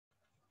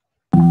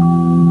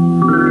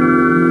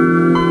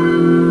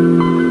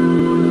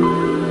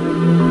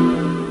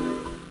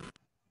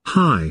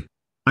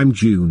I'm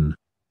June.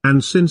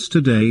 And since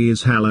today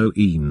is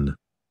Halloween,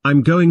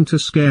 I'm going to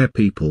scare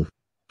people.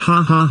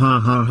 Ha ha ha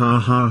ha ha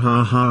ha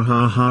ha ha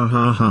ha ha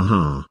ha ha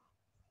ha.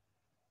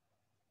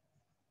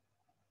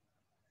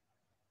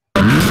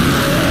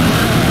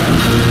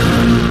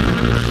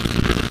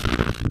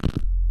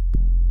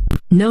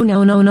 No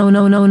no no no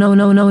no no no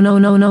no no no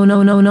no no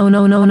no no no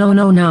no no no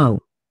no no.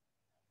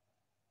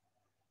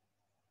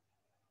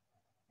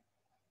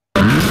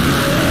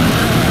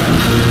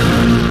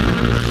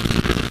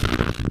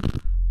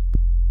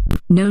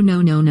 No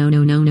no no no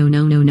no no no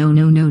no no no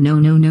no no no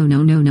no no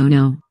no no no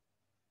no.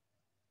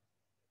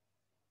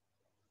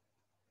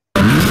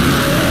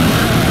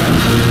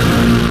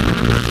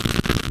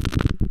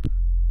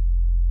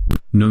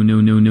 No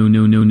no no no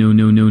no no no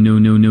no no no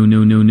no no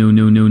no no no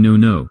no no no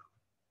no.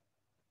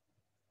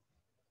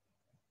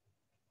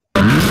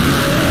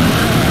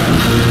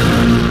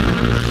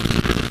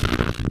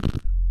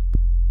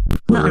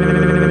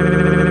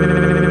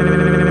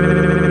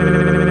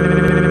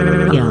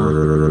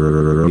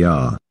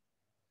 Yeah.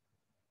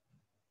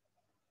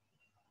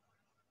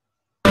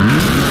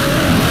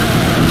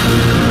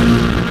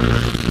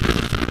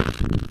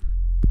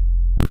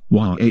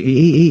 Wow.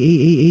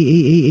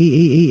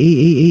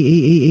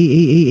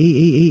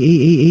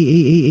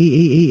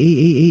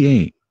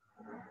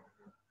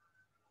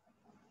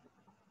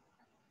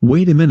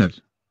 Wait a minute.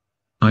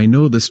 I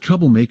know this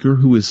troublemaker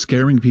who is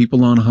scaring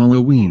people on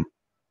Halloween.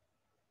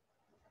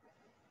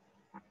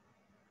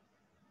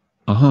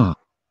 Aha.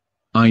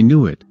 I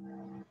knew it.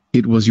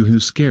 It was you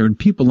who scared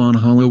people on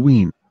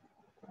Halloween.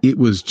 It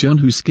was John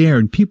who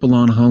scared people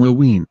on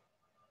Halloween.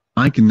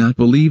 I cannot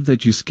believe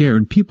that you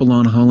scared people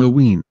on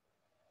Halloween.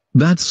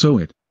 That's so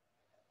it.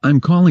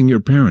 I'm calling your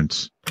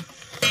parents.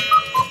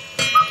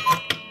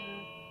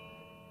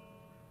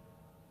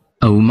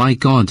 Oh my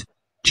god.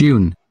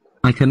 June.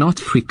 I cannot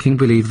freaking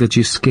believe that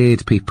you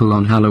scared people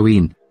on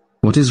Halloween.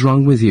 What is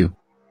wrong with you?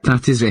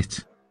 That is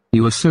it.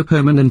 You are so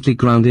permanently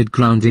grounded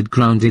for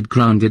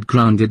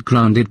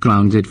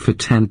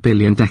 10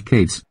 billion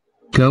decades.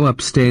 Go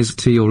upstairs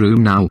to your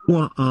room now.